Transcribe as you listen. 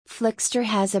Flixtor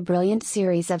has a brilliant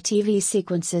series of TV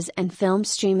sequences and film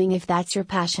streaming if that's your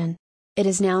passion. It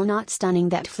is now not stunning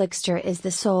that Flixtor is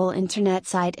the sole internet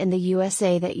site in the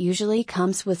USA that usually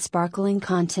comes with sparkling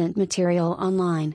content material online.